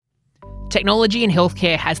Technology in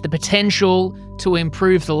healthcare has the potential to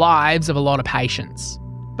improve the lives of a lot of patients.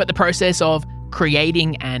 But the process of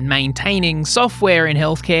creating and maintaining software in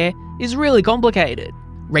healthcare is really complicated.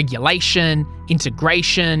 Regulation,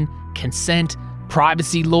 integration, consent,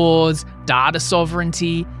 privacy laws, data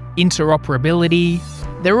sovereignty, interoperability.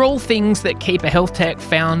 They're all things that keep a health tech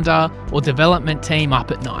founder or development team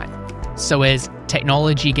up at night. So as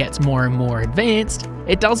technology gets more and more advanced,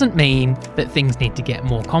 it doesn't mean that things need to get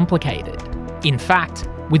more complicated. In fact,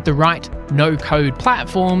 with the right no-code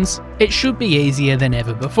platforms, it should be easier than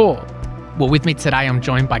ever before. Well, with me today, I'm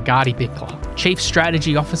joined by Gadi Bichler, Chief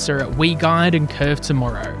Strategy Officer at WeGuide Curve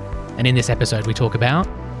Tomorrow. And in this episode, we talk about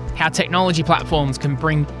how technology platforms can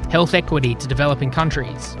bring health equity to developing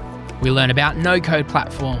countries. We learn about no-code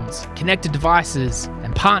platforms, connected devices,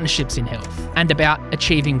 and partnerships in health, and about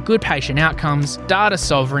achieving good patient outcomes, data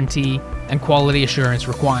sovereignty, and quality assurance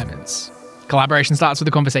requirements. Collaboration starts with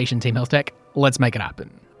a conversation, Team Health Tech. Let's make it happen.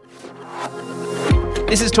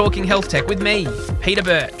 This is Talking Health Tech with me, Peter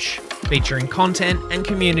Birch, featuring content and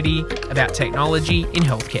community about technology in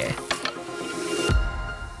healthcare.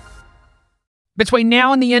 Between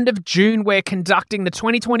now and the end of June, we're conducting the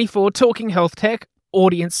 2024 Talking Health Tech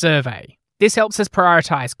Audience Survey. This helps us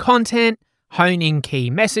prioritise content, hone in key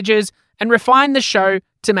messages, and refine the show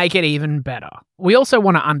to make it even better. We also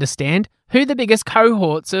want to understand who the biggest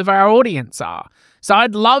cohorts of our audience are. So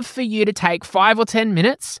I'd love for you to take 5 or 10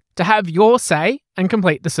 minutes to have your say and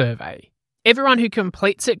complete the survey. Everyone who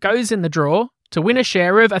completes it goes in the draw to win a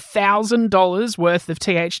share of $1,000 worth of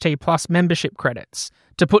THT Plus membership credits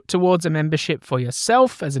to put towards a membership for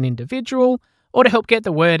yourself as an individual or to help get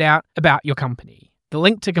the word out about your company. The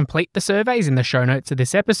link to complete the survey is in the show notes of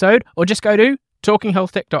this episode, or just go to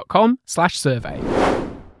talkinghealthtech.com/survey.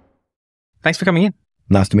 Thanks for coming in.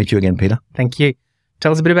 Nice to meet you again, Peter. Thank you.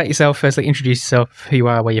 Tell us a bit about yourself. Firstly, introduce yourself, who you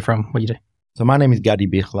are, where you're from, what you do. So my name is Gadi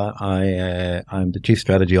Bichler. I'm the Chief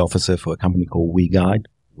Strategy Officer for a company called WeGuide,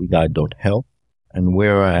 WeGuide.health. And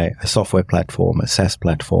we're a software platform, a SaaS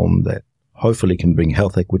platform that hopefully can bring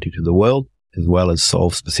health equity to the world, as well as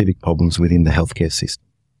solve specific problems within the healthcare system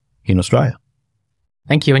in Australia.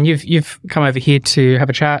 Thank you. And you've come over here to have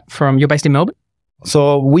a chat you're based in Melbourne?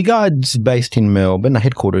 So WeGuide's based in Melbourne. Our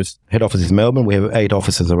head office is Melbourne. We have 8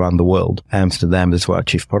 offices around the world. Amsterdam is where our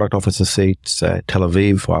Chief Product Officer sits, Tel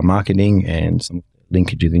Aviv for our marketing and some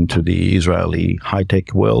linkages into the Israeli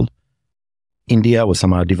high-tech world. India, where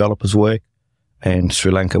some of our developers work. And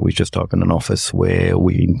Sri Lanka, we just opened an office where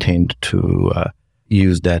we intend to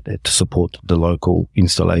use that to support the local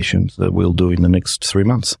installations that we'll do in the next 3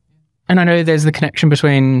 months. And I know there's the connection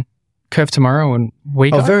between Curve Tomorrow and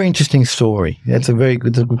WeGuide. A very interesting story. That's a very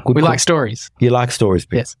good. We like stories. You like stories,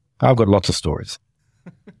 Pete? Yes. I've got lots of stories.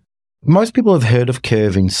 Most people have heard of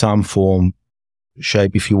Curve in some form,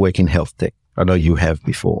 shape if you work in health tech. I know you have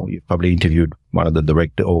before. You've probably interviewed one of the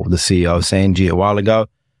director or the CEO, Sanji, a while ago.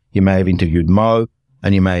 You may have interviewed Mo,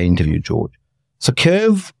 and you may have interviewed George. So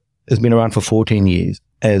Curve has been around for 14 years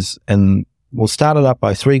and was started up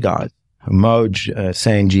by 3 guys, Mo,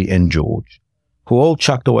 Sanji, and George, who all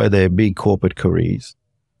chucked away their big corporate careers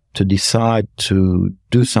to decide to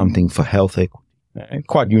do something for health equity,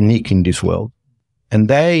 quite unique in this world. And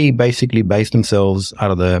they basically based themselves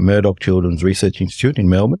out of the Murdoch Children's Research Institute in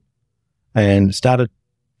Melbourne and started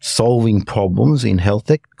solving problems in health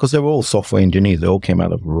tech because they were all software engineers. They all came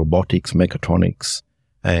out of robotics, mechatronics,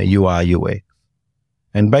 UI, UX,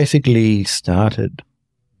 and basically started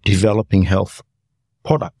developing health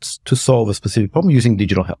products to solve a specific problem using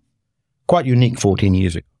digital health. Quite unique 14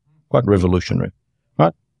 years ago, quite revolutionary,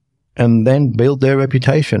 right? And then built their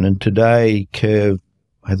reputation. And today, Curve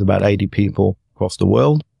has about 80 people across the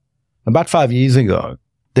world. About 5 years ago,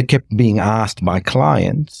 they kept being asked by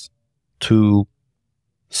clients to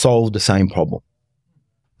solve the same problem.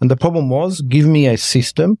 And the problem was, give me a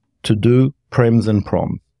system to do prems and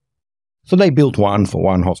proms. So they built one for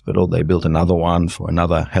one hospital. They built another one for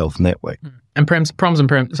another health network. And proms and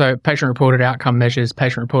prems, so patient-reported outcome measures,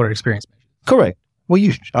 patient-reported experience measures. Correct. Well,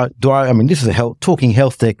 this is a Talking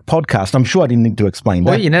Health Tech podcast. I'm sure I didn't need to explain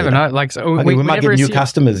that. Well, you never know. We might get new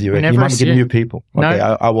customers here. You might get new people. Okay,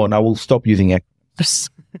 no. I won't. I will stop using it.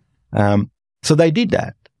 So they did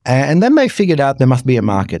that. And then they figured out there must be a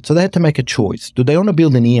market. So they had to make a choice. Do they want to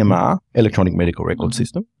build an EMR, electronic medical record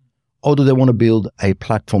system, or do they want to build a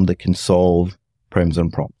platform that can solve prems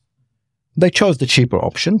and proms? They chose the cheaper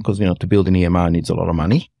option because, to build an EMR needs a lot of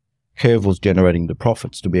money. Curve was generating the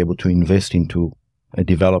profits to be able to invest into a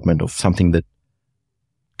development of something that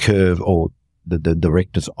Curve or the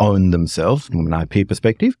directors own themselves from an IP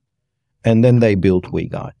perspective. And then they built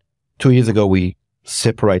WeGuide. 2 years ago, we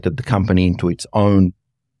separated the company into its own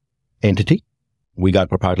entity, WeGuide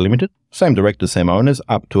Proprietary Limited, same directors, same owners,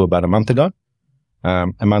 up to about a month ago.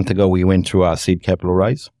 A month ago, we went through our seed capital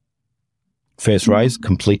raise. First raise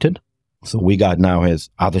completed. So WeGuide now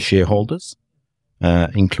has other shareholders,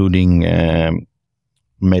 including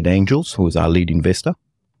Med Angels, who is our lead investor.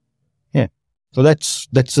 Yeah. So that's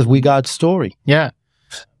the WeGuide story. Yeah.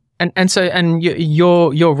 And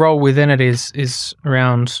your role within it is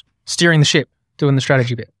around steering the ship, doing the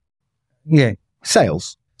strategy bit. Yeah.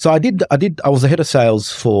 Sales. So I was the head of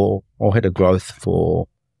sales head of growth for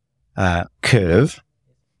Curve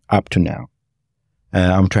up to now.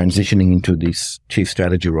 I'm transitioning into this chief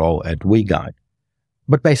strategy role at WeGuide.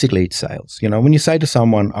 But basically it's sales. You know, when you say to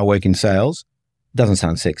someone, I work in sales, it doesn't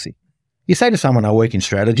sound sexy. You say to someone, I work in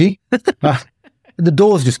strategy, the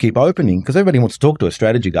doors just keep opening because everybody wants to talk to a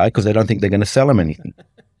strategy guy because they don't think they're going to sell them anything.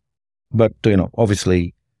 But, you know,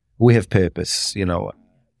 obviously we have purpose. You know,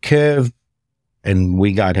 Curve and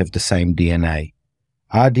WeGuide have the same DNA.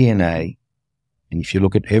 Our DNA, and if you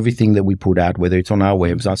look at everything that we put out, whether it's on our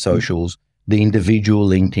webs, our socials, the individual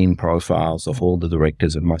LinkedIn profiles of all the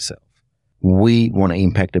directors and myself, we want to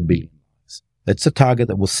impact 1 billion lives. That's a target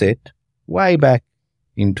that was set way back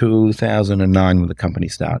in 2009 when the company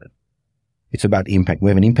started. It's about impact. We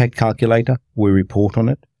have an impact calculator. We report on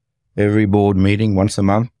it. Every board meeting once a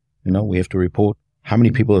month, you know, we have to report how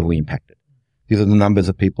many people have we impacted. These are the numbers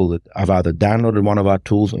of people that have either downloaded one of our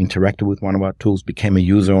tools or interacted with one of our tools, became a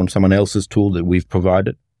user on someone else's tool that we've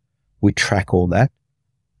provided. We track all that.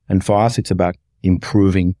 And for us, it's about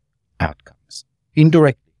improving outcomes.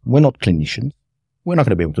 Indirectly, we're not clinicians. We're not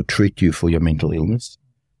going to be able to treat you for your mental illness,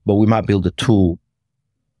 but we might build a tool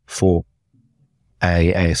for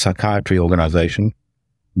a psychiatry organization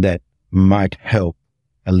that might help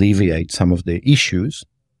alleviate some of the issues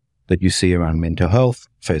that you see around mental health,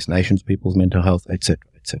 First Nations people's mental health, etc.,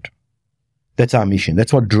 etc. That's our mission.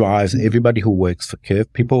 That's what drives everybody who works for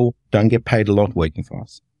Curve. People don't get paid a lot working for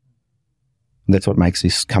us. And that's what makes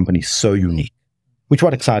this company so unique, which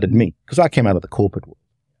what excited me, because I came out of the corporate world.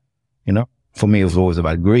 You know, for me, it was always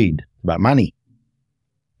about greed, about money.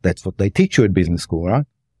 That's what they teach you at business school, right?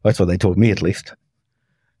 That's what they taught me, at least.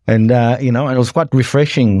 And, you know, and it was quite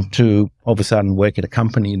refreshing to all of a sudden work at a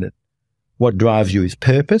company that what drives you is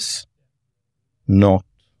purpose, not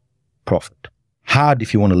profit. Hard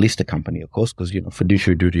if you want to list a company, of course, because, you know,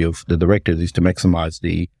 fiduciary duty of the directors is to maximize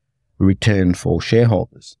the return for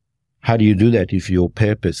shareholders. How do you do that if your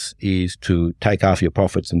purpose is to take half your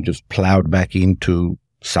profits and just plow it back into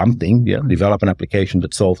something, you know, develop an application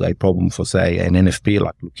that solves a problem for, say, an NFP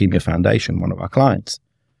like Leukemia Foundation, one of our clients.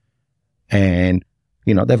 And,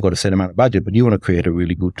 you know, they've got a set amount of budget, but you want to create a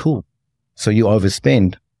really good tool. So you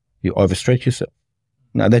overspend, you overstretch yourself.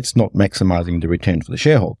 Now, that's not maximizing the return for the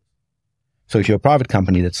shareholder. So if you're a private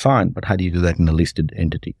company, that's fine, but how do you do that in a listed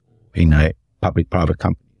entity, in a public-private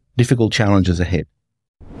company? Difficult challenges ahead.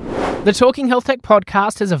 The Talking Health Tech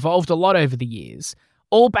podcast has evolved a lot over the years,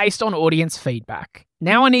 all based on audience feedback.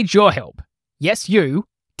 Now I need your help, yes, you,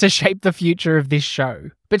 to shape the future of this show.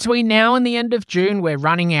 Between now and the end of June, we're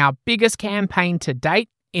running our biggest campaign to date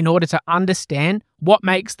in order to understand what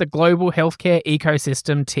makes the global healthcare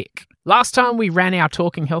ecosystem tick. Last time we ran our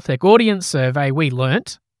Talking Health Tech audience survey, we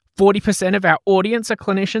learnt 40% of our audience are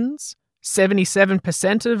clinicians,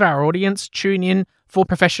 77% of our audience tune in for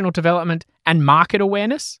professional development and market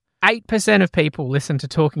awareness, 8% of people listen to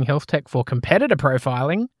Talking Health Tech for competitor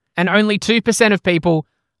profiling, and only 2% of people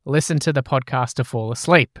listen to the podcast to fall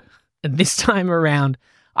asleep. And this time around,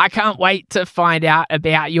 I can't wait to find out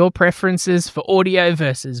about your preferences for audio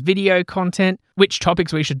versus video content, which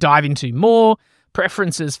topics we should dive into more,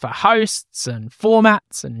 preferences for hosts and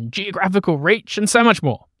formats and geographical reach, and so much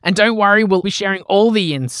more. And don't worry, we'll be sharing all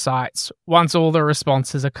the insights once all the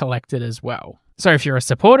responses are collected as well. So if you're a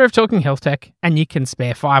supporter of Talking Health Tech and you can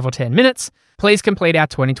spare 5 or 10 minutes, please complete our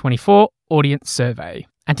 2024 audience survey.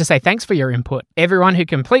 And to say thanks for your input, everyone who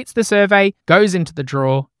completes the survey goes into the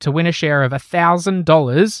draw to win a share of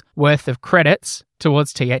 $1,000 worth of credits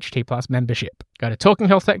towards THT Plus membership. Go to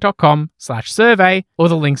talkinghealthtech.com/survey or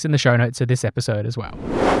the links in the show notes of this episode as well.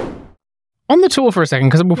 On the tool for a second,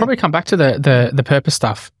 because we'll probably come back to the purpose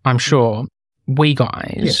stuff, I'm sure.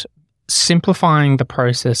 WeGuide, simplifying the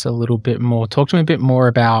process a little bit more. Talk to me a bit more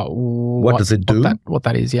about what does it do? What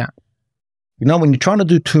that is, yeah. You know, when you're trying to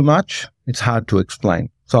do too much, it's hard to explain.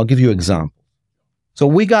 So I'll give you an example. So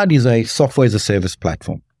WeGuide is a software as a service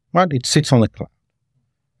platform, right? It sits on the cloud,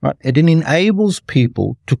 right? It enables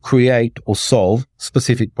people to create or solve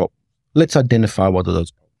specific problems. Let's identify what are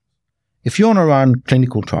those problems. If you want to run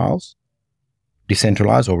clinical trials,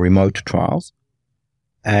 decentralized or remote trials,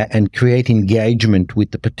 and create engagement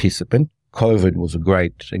with the participant, COVID was a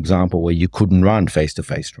great example where you couldn't run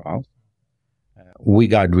face-to-face trials.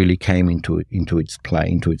 WeGuide really came into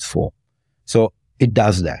its form. So it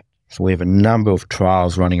does that. So we have a number of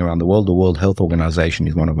trials running around the world. The World Health Organization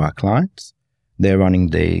is one of our clients. They're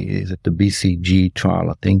running the BCG trial,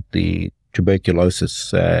 I think, the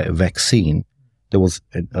tuberculosis vaccine.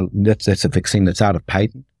 That's a vaccine that's out of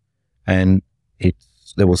patent, and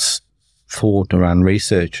there was thought around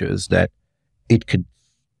researchers that it could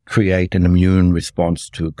create an immune response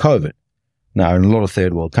to COVID. Now, in a lot of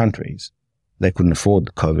third world countries, they couldn't afford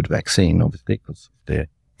the COVID vaccine, obviously, because of their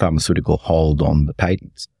pharmaceutical hold on the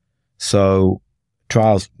patents. So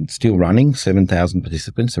trials still running, 7,000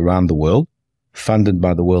 participants around the world, funded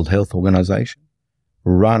by the World Health Organization,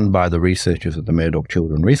 run by the researchers at the Murdoch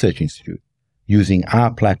Children Research Institute, using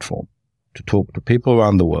our platform to talk to people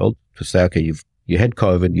around the world to say, okay, you had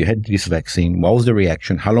COVID, you had this vaccine, what was the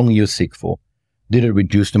reaction, how long are you sick for, did it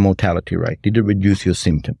reduce the mortality rate, did it reduce your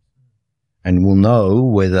symptoms? And we'll know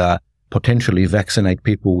whether potentially vaccinate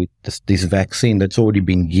people with this vaccine that's already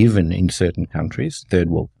been given in certain countries, third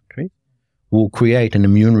world countries, will create an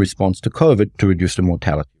immune response to COVID to reduce the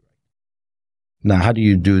mortality rate. Now, how do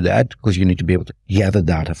you do that? Because you need to be able to gather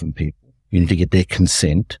data from people. You need to get their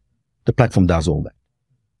consent. The platform does all that.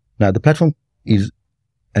 Now, the platform is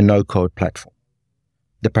a no-code platform.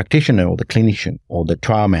 The practitioner or the clinician or the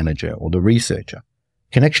trial manager or the researcher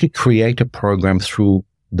can actually create a program through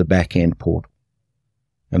the back-end portal.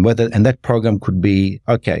 And that program could be,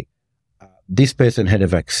 okay, this person had a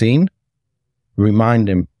vaccine, remind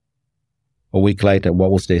them a week later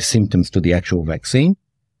what was their symptoms to the actual vaccine,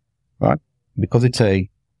 right? Because it's a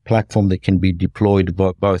platform that can be deployed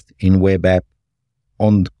both in web app,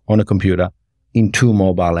 on a computer, in two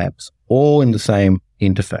mobile apps, all in the same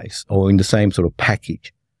interface or in the same sort of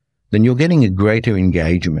package, then you're getting a greater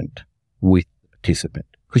engagement with the participant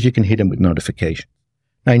because you can hit them with notifications.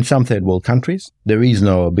 Now, in some third world countries, there is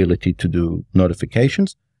no ability to do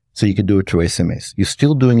notifications, so you can do it through SMS. You're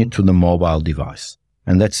still doing it to the mobile device,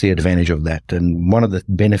 and that's the advantage of that. And one of the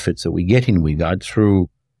benefits that we get in WeGuide through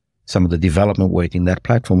some of the development work in that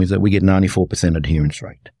platform is that we get 94% adherence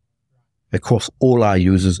rate across all our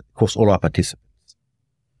users, across all our participants.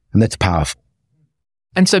 And that's powerful.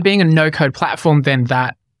 And so being a no-code platform, then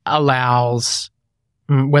that allows,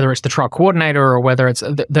 whether it's the trial coordinator or whether it's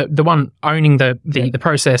the one owning the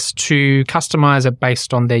process, to customize it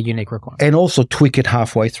based on their unique requirements. And also tweak it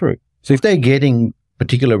halfway through. So if they're getting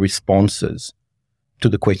particular responses to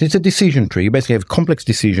the question, it's a decision tree. You basically have complex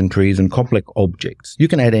decision trees and complex objects. You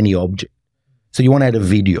can add any object. So you want to add a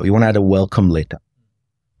video. You want to add a welcome letter.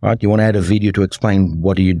 Right? You want to add a video to explain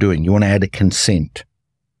what are you doing. You want to add a consent.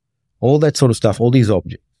 All that sort of stuff, all these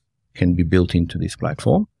objects can be built into this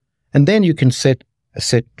platform. And then you can set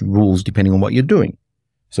rules depending on what you're doing.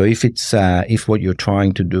 So if what you're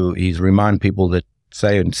trying to do is remind people that,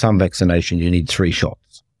 say, in some vaccination, you need 3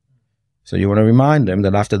 shots. So you want to remind them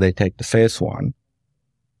that after they take the first one,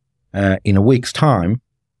 in a week's time,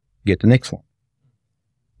 get the next one.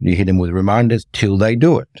 You hit them with reminders till they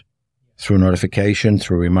do it. Through notification,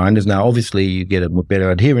 through reminders. Now, obviously, you get a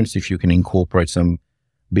better adherence if you can incorporate some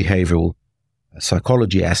behavioral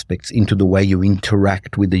psychology aspects into the way you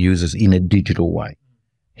interact with the users in a digital way.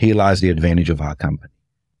 Here lies the advantage of our company.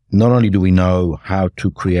 Not only do we know how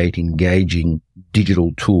to create engaging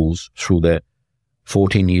digital tools through the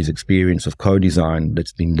 14 years experience of co-design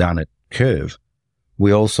that's been done at Curve,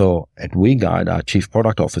 we also, at WeGuide, our chief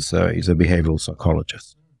product officer is a behavioral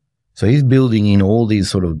psychologist. So he's building in all these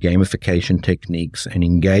sort of gamification techniques and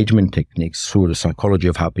engagement techniques through the psychology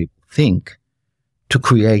of how people think to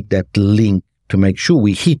create that link to make sure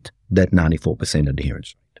we hit that 94%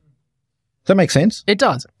 adherence rate. Does that make sense? It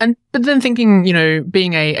does. But then thinking,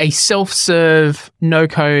 being a self-serve,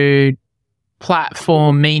 no-code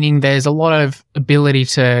platform, meaning there's a lot of ability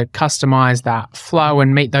to customize that flow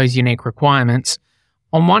and meet those unique requirements.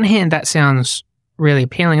 On one hand, that sounds really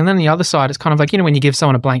appealing. And then the other side, it's kind of like, when you give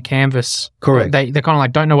someone a blank canvas, correct, they kind of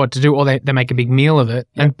like don't know what to do, or they make a big meal of it.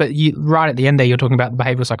 But right at the end there, you're talking about the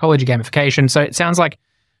behavioral psychology gamification. So it sounds like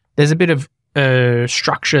there's a bit of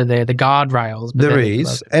structure there, the guardrails. There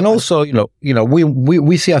is. And also,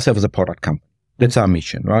 we see ourselves as a product company. That's our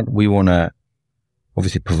mission, right? We want to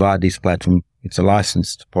obviously provide this platform. It's a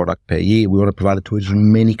licensed product per year. We want to provide it to as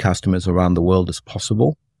many customers around the world as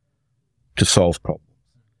possible to solve problems.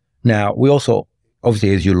 Now, we also,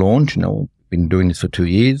 obviously, as you launch, we've been doing this for 2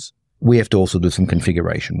 years, we have to also do some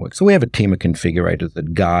configuration work. So we have a team of configurators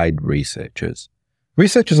that guide researchers.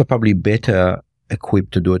 Researchers are probably better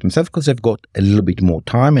equipped to do it themselves because they've got a little bit more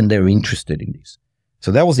time and they're interested in this.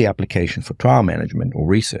 So that was the application for trial management or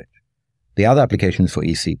research. The other application is for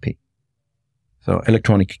ECP. So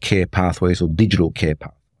electronic care pathways or digital care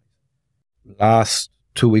pathways. Last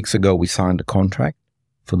 2 weeks ago, we signed a contract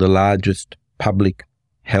for the largest public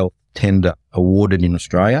health tender awarded in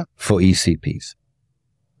Australia for ECPs.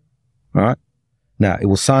 All right. Now, it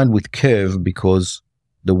was signed with Curve because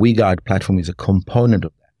the WeGuide platform is a component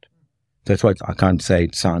of that. That's why I can't say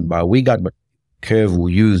it's signed by WeGuide, but Curve will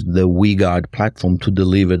use the WeGuide platform to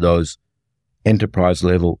deliver those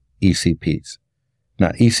enterprise-level ECPs.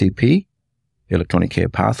 Now, ECP, electronic care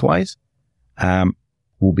pathways,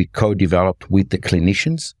 will be co-developed with the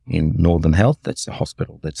clinicians in Northern Health. That's the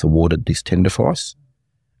hospital that's awarded this tender for us.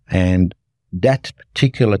 And that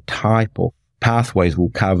particular type of pathways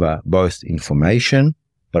will cover both information,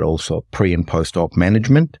 but also pre- and post-op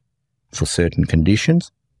management for certain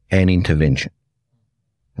conditions and intervention.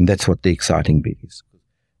 And that's what the exciting bit is.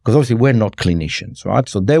 Because obviously we're not clinicians, right?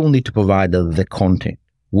 So they will need to provide the content.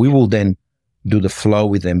 We will then do the flow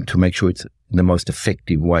with them to make sure it's the most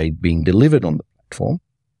effective way being delivered on the platform.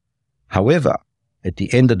 However, at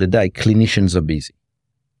the end of the day, clinicians are busy,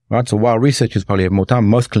 right? So while researchers probably have more time,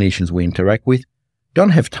 most clinicians we interact with don't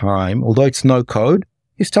have time, although it's no code,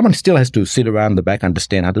 if someone still has to sit around the back,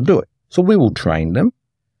 understand how to do it. So we will train them.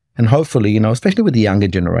 And hopefully, especially with the younger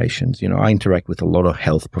generations, I interact with a lot of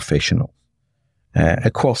health professionals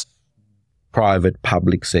across private,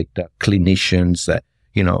 public sector, clinicians,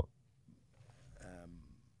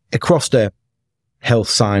 across the health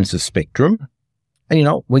sciences spectrum.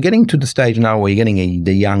 And, we're getting to the stage now where you're getting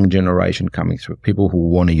the young generation coming through, people who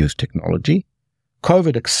want to use technology.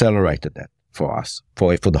 COVID accelerated that for us,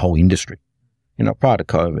 for the whole industry. Prior to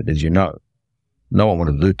COVID, as you know, no one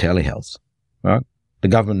wanted to do telehealth, right? The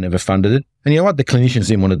government never funded it. And you know what? The clinicians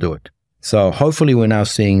didn't want to do it. So hopefully we're now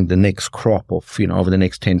seeing the next crop of, over the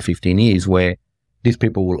next 10, 15 years where these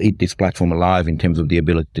people will eat this platform alive in terms of the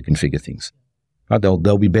ability to configure things. Right?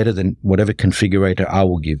 They'll be better than whatever configurator I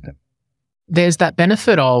will give them. There's that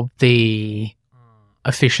benefit of the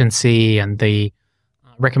efficiency and the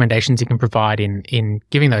recommendations you can provide in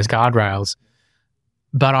giving those guardrails.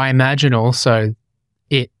 But I imagine also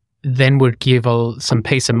it then would give some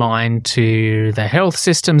peace of mind to the health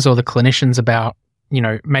systems or the clinicians about,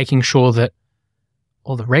 making sure that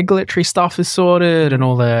all the regulatory stuff is sorted and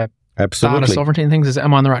all the data sovereignty and things.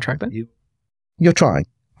 Am I on the right track there? You're trying.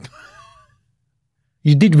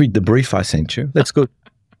 You did read the brief I sent you. That's good.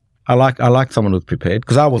 I like someone who's prepared,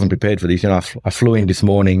 because I wasn't prepared for this. I flew in this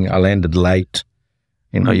morning. I landed late.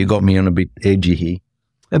 You got me on a bit edgy here.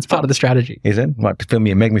 That's part of the strategy. Is it? What, to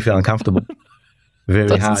make me feel uncomfortable?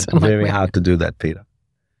 Very hard to do that, Peter.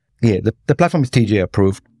 Yeah, the platform is TGA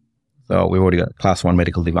approved. So we've already got a Class 1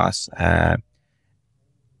 medical device,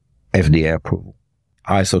 FDA approval,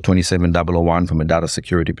 ISO 27001 from a data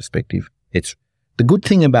security perspective. It's the good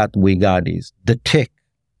thing about WeGuide is the tech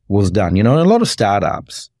was done. A lot of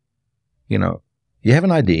startups, you have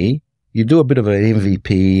an idea, you do a bit of an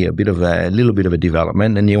MVP, a little bit of a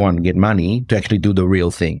development, and you want to get money to actually do the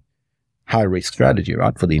real thing. High risk strategy,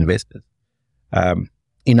 right, for the investors.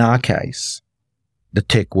 In our case, the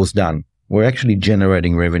tech was done. We're actually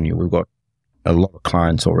generating revenue. We've got a lot of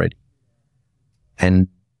clients already. And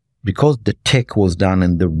because the tech was done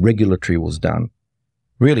and the regulatory was done,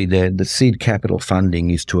 really the seed capital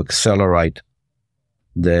funding is to accelerate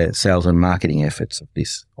the sales and marketing efforts of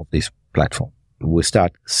this platform. We'll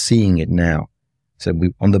start seeing it now. So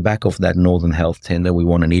on the back of that Northern Health tender, we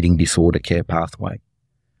want an eating disorder care pathway.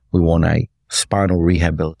 We want a spinal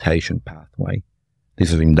rehabilitation pathway.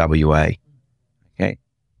 This is in WA. Okay.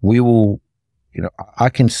 We will, I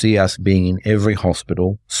can see us being in every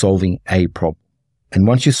hospital solving a problem. And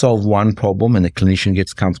once you solve one problem and the clinician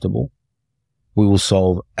gets comfortable, we will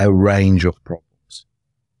solve a range of problems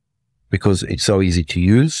because it's so easy to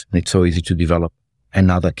use and it's so easy to develop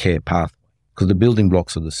another care pathway because the building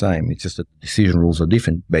blocks are the same. It's just that the decision rules are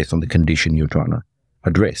different based on the condition you're trying to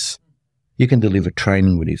address. You can deliver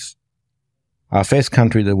training with this. Our first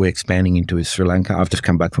country that we're expanding into is Sri Lanka. I've just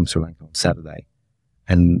come back from Sri Lanka on Saturday,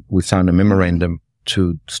 and we've signed a memorandum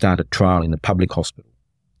to start a trial in a public hospital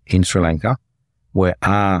in Sri Lanka where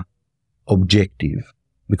our objective,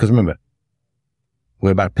 because remember,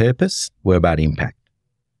 we're about purpose, we're about impact.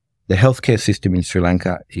 The healthcare system in Sri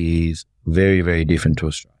Lanka is very, very different to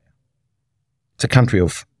Australia. It's a country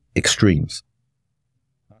of extremes.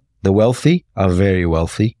 The wealthy are very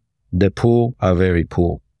wealthy. The poor are very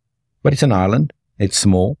poor. But it's an island. It's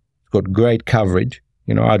small. It's got great coverage.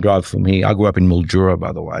 I drive from here. I grew up in Mildura,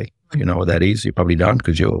 by the way. If you know what that is. You probably don't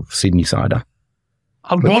because you're a Sydney sider.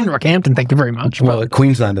 I'll go on Rockhampton, thank you very much. Well,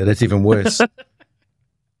 Queenslander, that's even worse.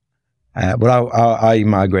 But I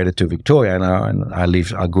migrated to Victoria and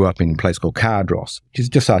I grew up in a place called Cardross, which is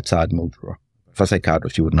just outside Mildura. If I say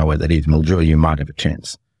Cartwright, you would know where that is. Mildura, you might have a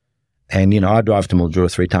chance. And, I drive to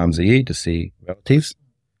Mildura 3 times a year to see relatives.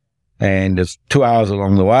 And there's 2 hours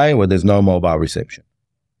along the way where there's no mobile reception.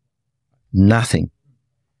 Nothing.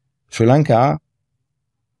 Sri Lanka,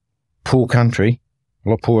 poor country, a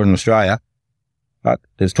lot poorer than Australia, but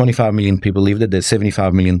there's 25 million people live there. There's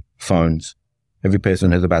 75 million phones. Every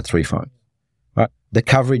person has about 3 phones. Right? The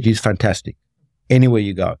coverage is fantastic anywhere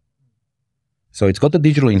you go. So it's got the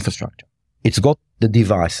digital infrastructure. It's got the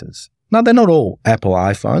devices. Now, they're not all Apple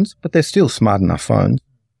iPhones, but they're still smart enough phones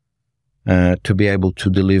to be able to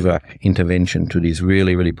deliver intervention to these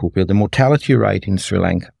really, really poor people. The mortality rate in Sri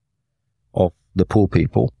Lanka of the poor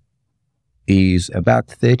people is about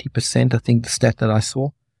 30%, I think the stat that I saw,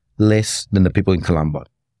 less than the people in Colombo.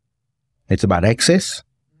 It's about access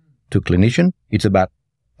to a clinician. It's about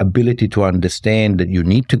ability to understand that you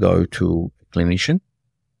need to go to a clinician.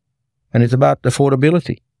 And it's about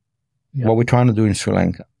affordability. Yeah. What we're trying to do in Sri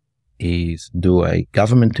Lanka is do a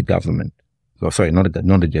government to government,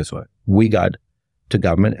 not a Jesuit, WeGuide to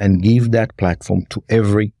government, and give that platform to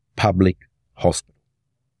every public hospital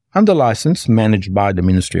under license managed by the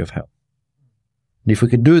Ministry of Health. And if we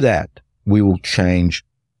could do that, we will change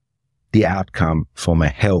the outcome from a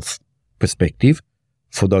health perspective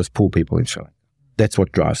for those poor people in Sri Lanka. That's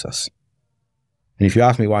what drives us. And if you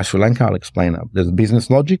ask me why Sri Lanka, I'll explain that. There's business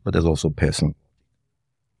logic, but there's also personal.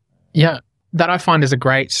 Yeah, that I find is a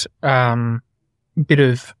great bit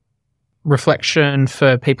of reflection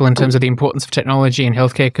for people in terms of the importance of technology in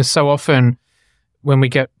healthcare, because so often when we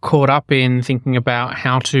get caught up in thinking about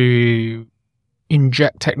how to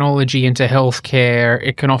inject technology into healthcare,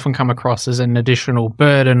 it can often come across as an additional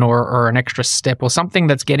burden or an extra step or something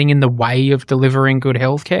that's getting in the way of delivering good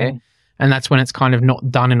healthcare. And that's when it's kind of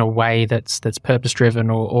not done in a way that's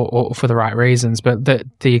purpose-driven or for the right reasons. But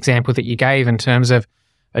the example that you gave in terms of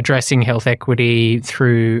addressing health equity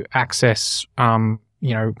through access,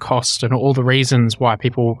 cost and all the reasons why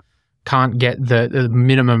people can't get the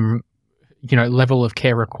minimum, level of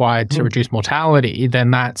care required to reduce mortality,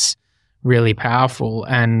 then that's really powerful.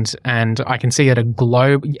 And I can see at a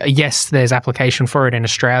globe, yes, there's application for it in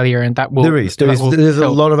Australia, and that will... There's a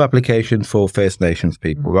lot of application for First Nations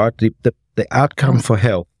people, right? The outcome for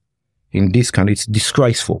health in this country, it's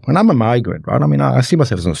disgraceful. And I'm a migrant, right? I mean, I see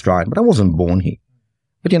myself as an Australian, but I wasn't born here.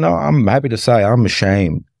 But, I'm happy to say I'm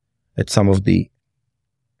ashamed at some of the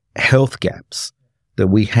health gaps that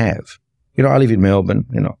we have. I live in Melbourne,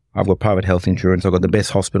 I've got private health insurance, I've got the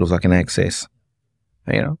best hospitals I can access.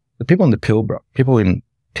 The people in the Pilbara, people in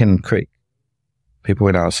Tennant Creek, people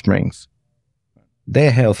in Alice Springs,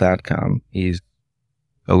 their health outcome is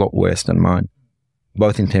a lot worse than mine,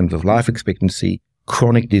 both in terms of life expectancy,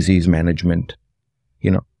 chronic disease management,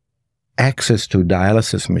 access to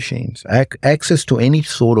dialysis machines, access to any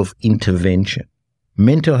sort of intervention.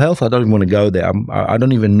 Mental health, I don't even want to go there. I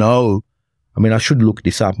don't even know. I mean, I should look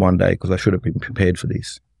this up one day because I should have been prepared for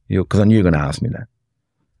this, because I knew you were going to ask me that.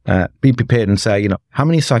 Be prepared and say, how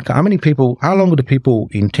long do the people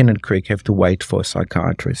in Tennant Creek have to wait for a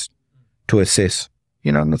psychiatrist to assess,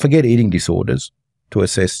 forget eating disorders, to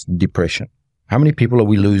assess depression? How many people are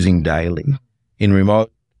we losing daily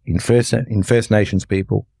in First Nations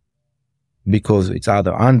people because it's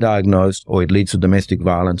either undiagnosed or it leads to domestic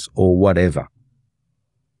violence or whatever?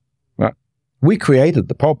 Right? We created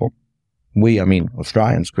the problem.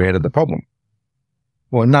 Australians created the problem.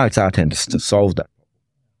 Well, now it's our turn to solve that.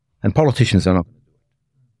 And politicians are not going to do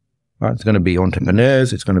it. Right? It's going to be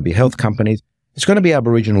entrepreneurs. It's going to be health companies. It's going to be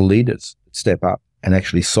Aboriginal leaders that step up and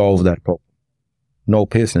actually solve that problem. Noel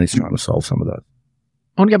Pearson is trying to solve some of those.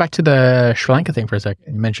 I want to go back to the Sri Lanka thing for a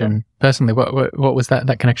second. You mentioned personally, what was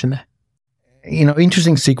that connection there?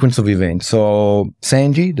 Interesting sequence of events. So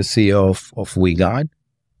Sanji, the CEO of WeGuide,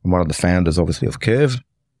 and one of the founders, obviously, of Curve,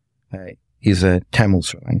 is a Tamil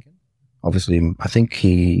Sri Lankan. Obviously, I don't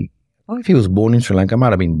know if he was born in Sri Lanka,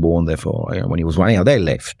 might have been born there when he was one. They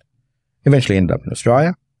left. Eventually ended up in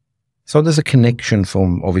Australia. So there's a connection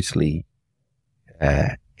from, obviously,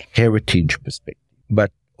 heritage perspective.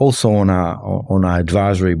 But also on our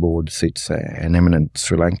advisory board sits an eminent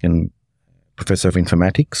Sri Lankan professor of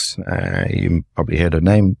informatics. You probably heard her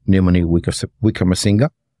name, Nirmani Wickramasinghe,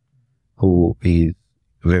 who is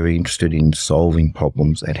very interested in solving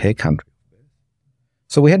problems at her country.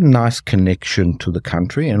 So we had a nice connection to the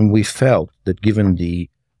country, and we felt that given the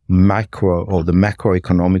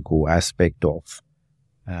macroeconomical aspect of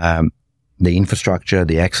the infrastructure,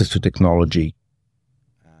 the access to technology,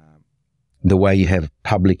 the way you have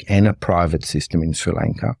public and a private system in Sri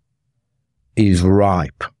Lanka is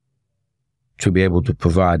ripe to be able to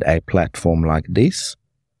provide a platform like this,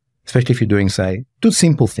 especially if you're doing, say, two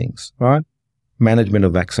simple things, right? management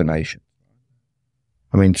of vaccination.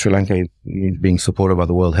 I mean, Sri Lanka is being supported by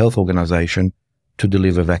the World Health Organization to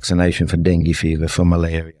deliver vaccination for dengue fever, for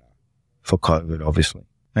malaria, for COVID, obviously.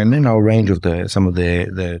 And then a range of some of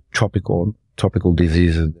the tropical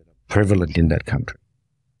diseases that are prevalent in that country.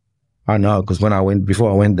 I know, because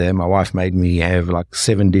before I went there, my wife made me have like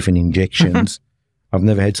 7 different injections. I've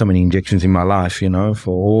never had so many injections in my life,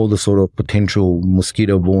 for all the sort of potential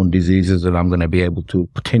mosquito-borne diseases that I'm going to be able to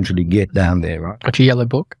potentially get down there, right? Got your yellow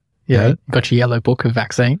book? Yeah. Got your yellow book of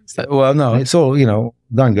vaccines? Well, no, it's all,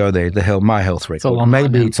 don't go there. My health record.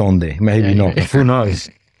 Maybe it's on there. Maybe not. Yeah. Who knows?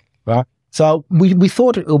 Right? So we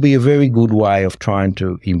thought it will be a very good way of trying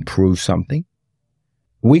to improve something.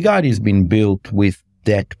 WeGuide has been built with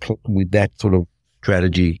that sort of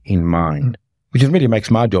strategy in mind, which really makes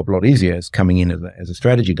my job a lot easier as coming in as a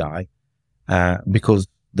strategy guy, because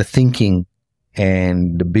the thinking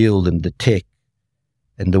and the build and the tech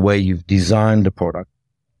and the way you've designed the product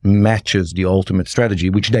matches the ultimate strategy,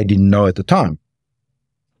 which they didn't know at the time.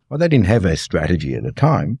 Well, they didn't have a strategy at the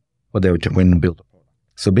time, but they were when they built the product.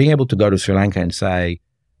 So being able to go to Sri Lanka and say,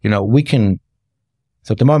 we can.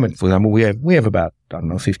 So at the moment, for example, we have about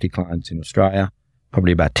 50 clients in Australia,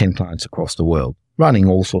 probably about 10 clients across the world, running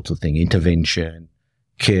all sorts of things: intervention,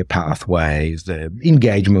 care pathways,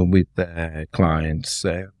 engagement with clients,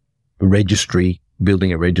 registry.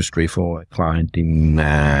 Building a registry for a client in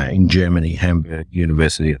Germany, Hamburg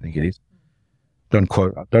University, I think it is. Don't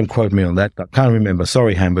quote me on that. I can't remember.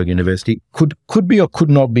 Sorry, Hamburg University. Could be or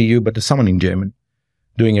could not be you, but there's someone in Germany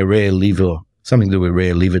doing something to do with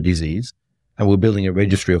rare liver disease, and we're building a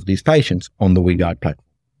registry of these patients on the WeGuide platform.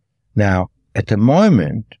 Now, at the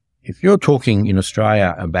moment, if you're talking in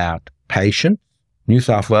Australia about patients, New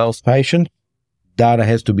South Wales patients, data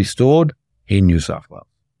has to be stored in New South Wales,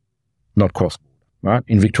 not cross-border. Right.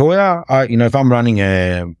 In Victoria, if I'm running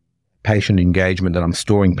a patient engagement that I'm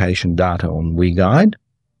storing patient data on WeGuide,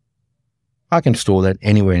 I can store that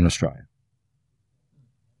anywhere in Australia.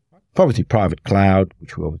 Obviously, private cloud,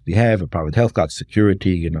 which we obviously have, a private health card,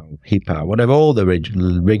 security, HIPAA, whatever, all the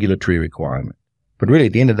regulatory requirements. But really,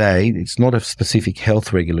 at the end of the day, it's not a specific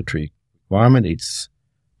health regulatory requirement. It's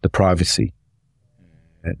the privacy,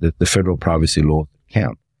 the federal privacy law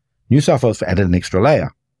count. New South Wales added an extra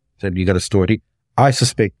layer. Said you got to store it. I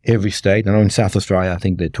suspect every state, I know in South Australia, I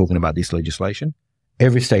think they're talking about this legislation.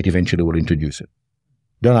 Every state eventually will introduce it.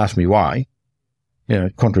 Don't ask me why.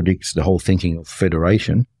 It contradicts the whole thinking of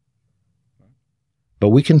federation. But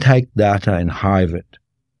we can take data and hive it.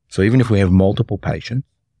 So even if we have multiple patients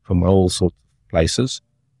from all sorts of places,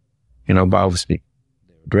 but obviously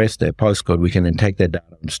their address, their postcode, we can then take that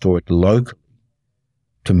data and store it locally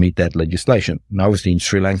to meet that legislation. And obviously in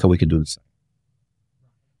Sri Lanka, we can do the same.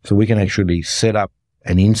 So we can actually set up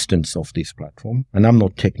an instance of this platform. And I'm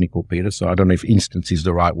not technical, Peter, so I don't know if instance is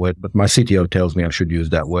the right word, but my CTO tells me I should use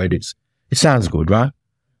that word. It sounds good, right?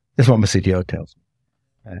 That's what my CTO tells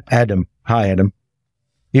me. Adam. Hi, Adam.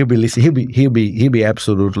 He'll be listening. He'll be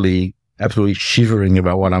absolutely shivering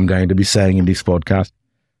about what I'm going to be saying in this podcast,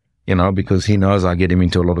 because he knows I get him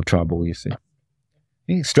into a lot of trouble, you see.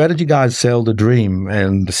 Strategy guys sell the dream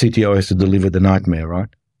and the CTO has to deliver the nightmare, right?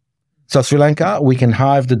 So Sri Lanka, we can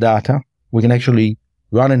hive the data. We can actually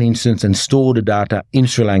run an instance and store the data in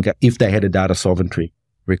Sri Lanka if they had a data sovereignty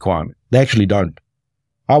requirement. They actually don't.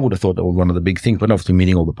 I would have thought that was one of the big things, but obviously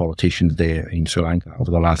meeting all the politicians there in Sri Lanka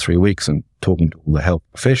over the last 3 weeks and talking to all the health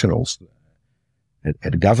professionals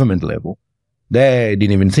at a government level, they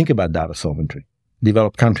didn't even think about data sovereignty.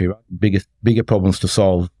 Developed country, right? Bigger problems to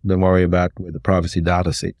solve than worry about where the privacy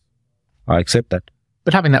data sits. I accept that.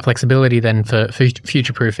 But having that flexibility then for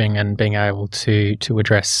future-proofing and being able to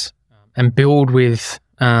address and build with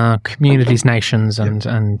communities, nations,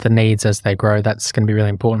 and the needs as they grow, that's going to be really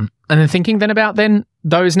important. And then thinking then about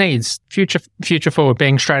those needs, future forward,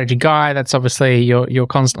 being strategy guy, that's obviously you're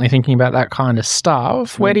constantly thinking about that kind of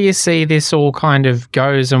stuff. Where do you see this all kind of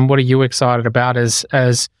goes, and what are you excited about as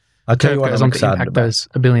I'll tell you what I'm excited impact about. those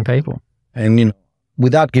 1 billion people? And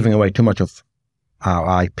without giving away too much of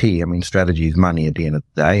our IP, strategy is money at the end of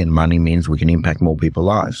the day, and money means we can impact more people's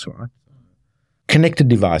lives, right? Connected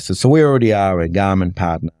devices. So we already are a Garmin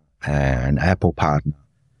partner, an Apple partner.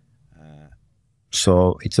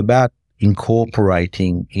 So it's about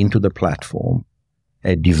incorporating into the platform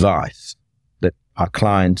a device that our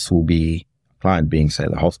clients will be, client being, say,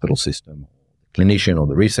 the hospital system, the clinician or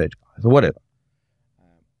the research guys or whatever,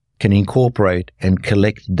 can incorporate and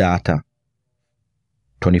collect data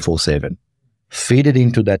 24/7. Feed it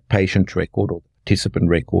into that patient record or participant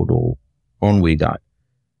record or on WeGuide.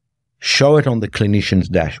 show it on the clinician's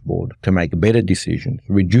dashboard to make better decisions,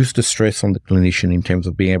 reduce the stress on the clinician in terms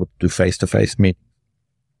of being able to do face-to-face meetings,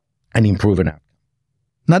 and improve an outcome.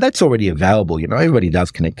 Now, that's already available. Everybody does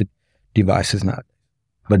connected devices now.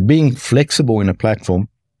 But being flexible in a platform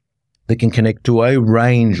that can connect to a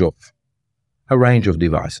range of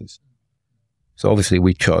devices. So obviously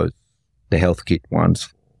we chose the HealthKit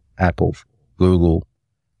ones, Apple, Google.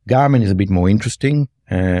 Garmin is a bit more interesting.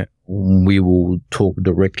 We will talk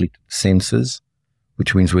directly to sensors,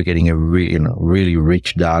 which means we're getting a really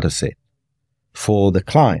rich data set for the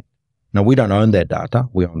client. Now, we don't own that data.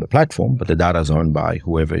 We own the platform, but the data is owned by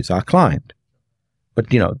whoever is our client. But,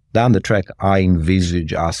 down the track, I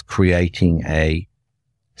envisage us creating a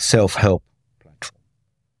self-help platform.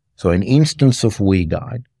 So an instance of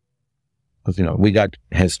WeGuide, because, WeGuide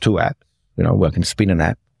has two apps, where I can spin an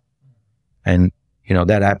app. And,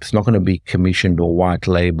 that app's not going to be commissioned or white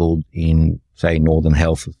labeled in, say, Northern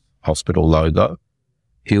Health Hospital logo.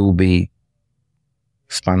 He'll be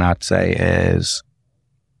spun out, say, as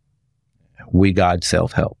WeGuide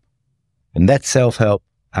Self-Help. And that self-help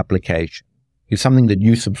application is something that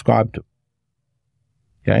you subscribe to.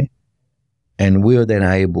 Okay? And we're then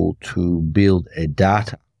able to build a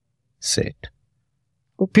data set.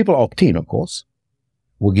 Well, people opt in, of course.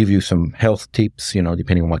 We'll give you some health tips,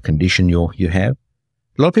 depending on what condition you have.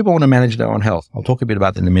 A lot of people want to manage their own health. I'll talk a bit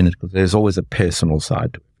about that in a minute because there's always a personal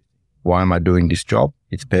side to it. Why am I doing this job?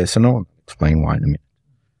 It's personal. I'll explain why in a minute.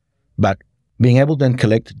 But being able to then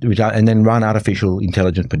collect and then run artificial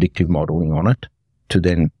intelligence predictive modeling on it to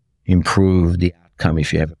then improve the outcome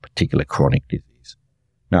if you have a particular chronic disease.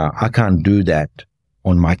 Now, I can't do that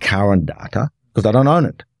on my current data because I don't own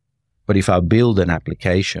it. But if I build an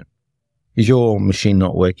application, is your machine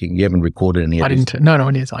not working? You haven't recorded any of this? I didn't. No,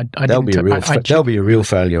 it is. That'll be a real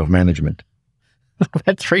failure of management. I've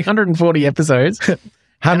had 340 episodes.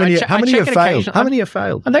 How many have failed? How many have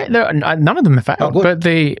failed? None of them have failed. Oh, good.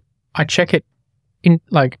 But I check it in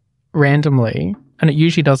randomly, and it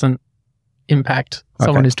usually doesn't impact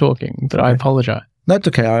someone who's talking. But I apologize. That's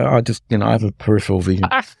okay. I just I have a peripheral vision,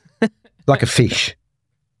 like a fish.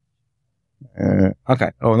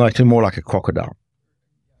 Okay. Oh no, it's more like a crocodile.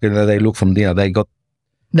 They look from they got.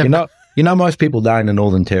 Most people die in the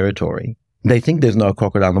Northern Territory. They think there's no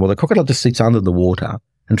crocodile in the water. The crocodile just sits under the water,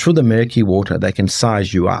 and through the murky water, they can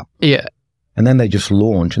size you up. Yeah. And then they just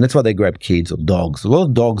launch, and that's why they grab kids or dogs. A lot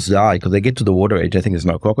of dogs die because they get to the water edge. They think there's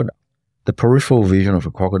no crocodile. The peripheral vision of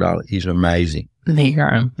a crocodile is amazing. There you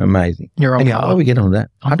go. Amazing. You're on. How do we get on that?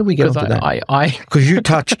 How do we get onto that? Because you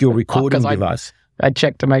touched your recording device. I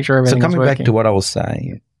checked to make sure everything was working. So coming back to what I was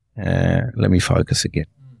saying, let me focus again.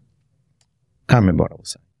 Can't remember what I was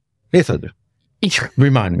saying. Yes, I do.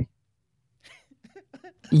 Remind me.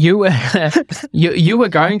 You were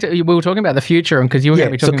going to. We were talking about the future, and because you were going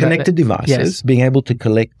to be talking about connected devices, yes. Being able to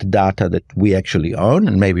collect data that we actually own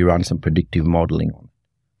and maybe run some predictive modeling on.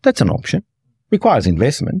 That's an option. Requires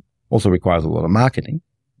investment. Also requires a lot of marketing.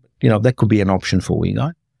 That could be an option for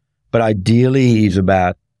WeGuide. But ideally, it's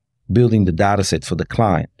about building the data sets for the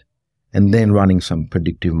client and then running some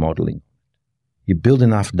predictive modeling. You build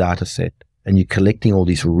enough data set and you're collecting all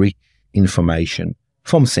this rich information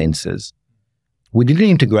from sensors. We did an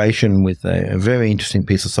integration with a very interesting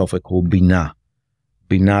piece of software called Bina.com,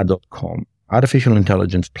 artificial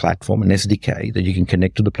intelligence platform, an SDK that you can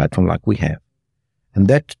connect to the platform like we have. And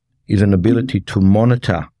that is an ability to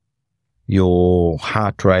monitor your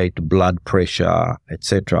heart rate, blood pressure,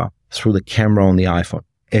 etc., through the camera on the iPhone,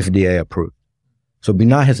 FDA approved. So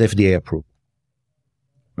Bina has FDA approval,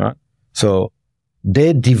 right? So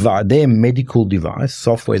their medical device,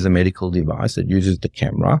 software is a medical device that uses the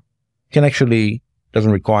camera,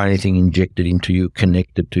 doesn't require anything injected into you,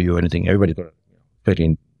 connected to you, anything. Everybody's got, especially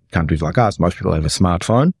in countries like us, most people have a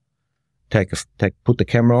smartphone. Put the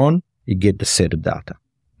camera on, you get the set of data.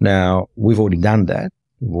 Now, we've already done that.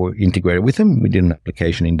 We're integrated with them. We did an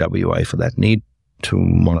application in WA for that need to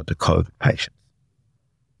monitor COVID patients.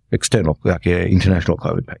 International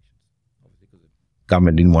COVID patients.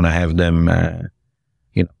 Government didn't want to have them,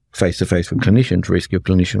 face-to-face with clinicians, risk your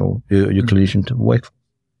clinician to work.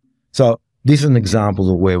 So this is an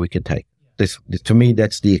example of where we could take this. To me,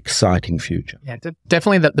 that's the exciting future. Yeah,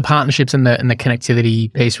 definitely the partnerships and the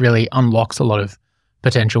connectivity piece really unlocks a lot of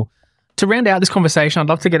potential. To round out this conversation, I'd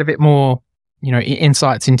love to get a bit more,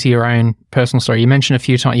 insights into your own personal story. You mentioned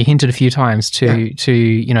you hinted a few times to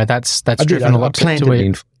that's driven a lot to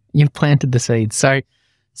it. You've planted the seed. So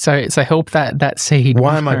help that seed.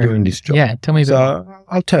 Why am I doing this job? Yeah, tell me about it.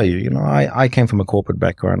 I'll tell you, I came from a corporate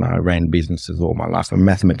background. I ran businesses all my life. I'm a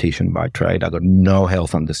mathematician by trade. I got no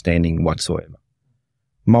health understanding whatsoever.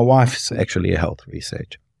 My wife's actually a health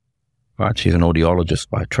researcher. right? She's an audiologist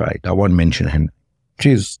by trade. I won't mention her name.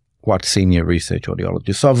 She's quite senior research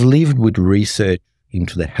audiologist. So I've lived with research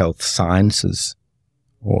into the health sciences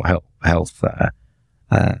or health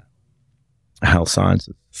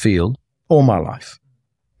sciences field all my life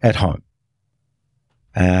at home.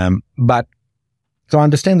 But so I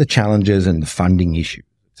understand the challenges and the funding issues,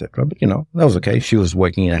 etc. But, that was okay. She was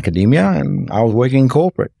working in academia and I was working in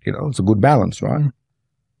corporate. It's a good balance, right?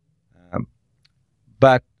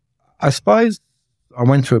 But I suppose I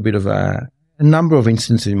went through a bit of a number of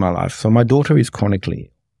instances in my life. So my daughter is chronically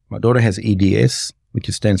ill. My daughter has EDS, which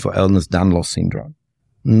stands for Ehlers-Danlos syndrome.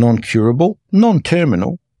 Non-curable,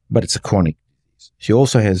 non-terminal, but it's a chronic disease. She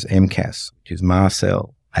also has MCAS, which is mast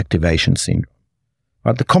cell activation syndrome.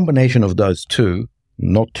 But the combination of those two,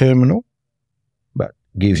 not terminal, but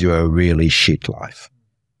gives you a really shit life.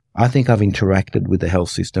 I think I've interacted with the health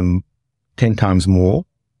system 10 times more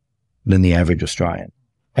than the average Australian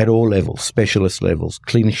at all levels, specialist levels,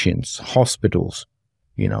 clinicians, hospitals,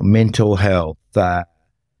 mental health.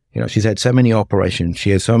 She's had so many operations.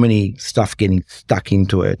 She has so many stuff getting stuck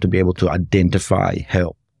into her to be able to identify,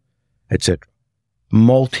 help, etc.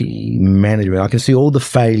 Multi-management. I can see all the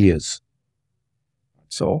failures.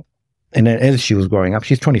 So, and then as she was growing up,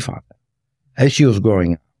 she's 25 now. As she was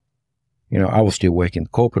growing up, I was still working in the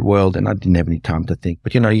corporate world and I didn't have any time to think.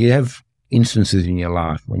 But, you have instances in your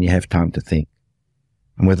life when you have time to think.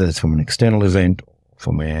 And whether it's from an external event or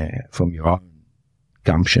from your own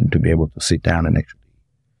gumption to be able to sit down and actually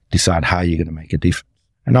decide how you're going to make a difference.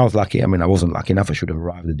 And I was lucky. I wasn't lucky enough. I should have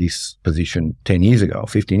arrived at this position 10 years ago,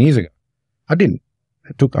 15 years ago. I didn't.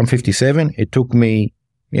 I'm 57. It took me,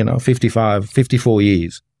 54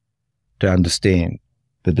 years to understand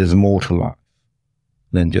that there's more to life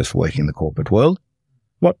than just working in the corporate world.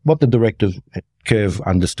 What the directors at Curve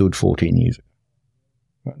understood 14 years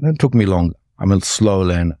ago. That took me longer. I'm a slow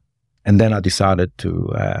learner. And then I decided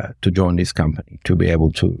to join this company to be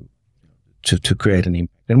able to create an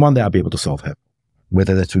impact. And one day I'll be able to solve it.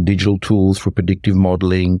 Whether that's through digital tools, through predictive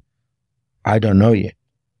modeling, I don't know yet.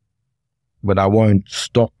 But I won't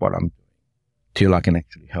stop what I'm doing till I can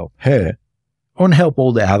actually help her and help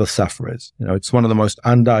all the other sufferers. It's one of the most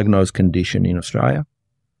undiagnosed conditions in Australia.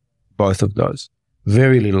 Both of those.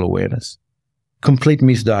 Very little awareness. Complete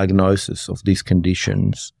misdiagnosis of these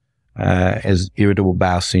conditions as irritable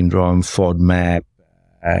bowel syndrome, FODMAP,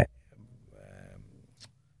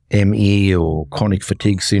 ME or chronic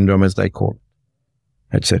fatigue syndrome as they call it,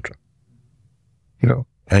 etc.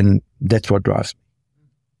 And that's what drives me.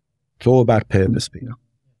 It's all about purpose, Peter.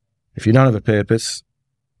 If you don't have a purpose,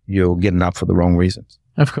 you're getting up for the wrong reasons.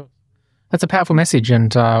 Of course. That's a powerful message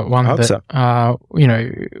and one that, I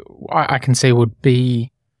can see would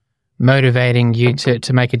be motivating you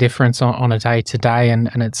to make a difference on a day-to-day.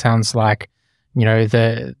 And it sounds like,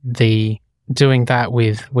 the doing that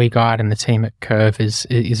with WeGuide and the team at Curve is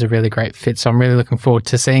a really great fit. So I'm really looking forward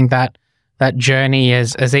to seeing that journey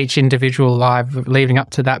as each individual live leading up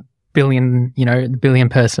to that billion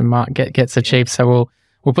person mark gets achieved. So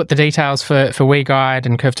we'll put the details for WeGuide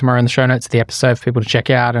and Curve Tomorrow in the show notes of the episode for people to check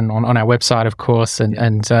out and on our website, of course,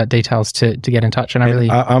 and details to get in touch. And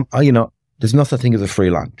there's no such thing as a free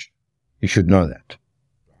lunch. You should know that.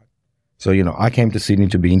 So, I came to Sydney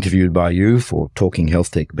to be interviewed by you for Talking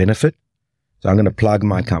Health Tech Benefit. So I'm going to plug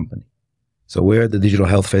my company. So we're at the Digital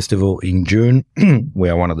Health Festival in June. We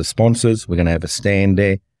are one of the sponsors. We're going to have a stand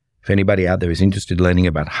there. If anybody out there is interested in learning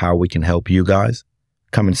about how we can help you guys,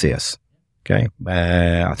 come and see us. Okay.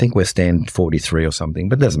 I think we're stand 43 or something,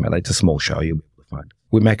 but it doesn't matter. It's a small show. You'll be able to find it.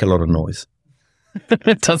 We make a lot of noise.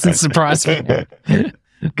 It doesn't surprise me.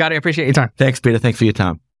 Gadi, I appreciate your time. Thanks, Peter. Thanks for your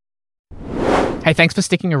time. Hey, thanks for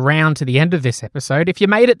sticking around to the end of this episode. If you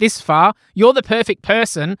made it this far, you're the perfect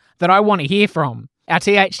person that I want to hear from. Our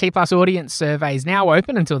THT Plus audience survey is now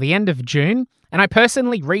open until the end of June, and I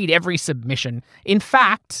personally read every submission. In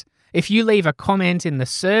fact, if you leave a comment in the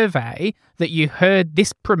survey that you heard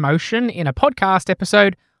this promotion in a podcast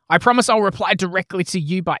episode, I promise I'll reply directly to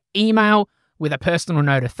you by email with a personal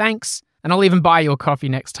note of thanks, and I'll even buy you a coffee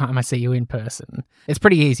next time I see you in person. It's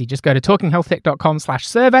pretty easy. Just go to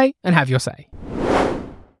talkinghealthtech.com/survey and have your say.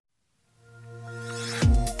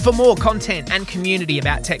 For more content and community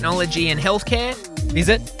about technology and healthcare,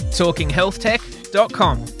 visit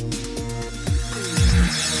talkinghealthtech.com.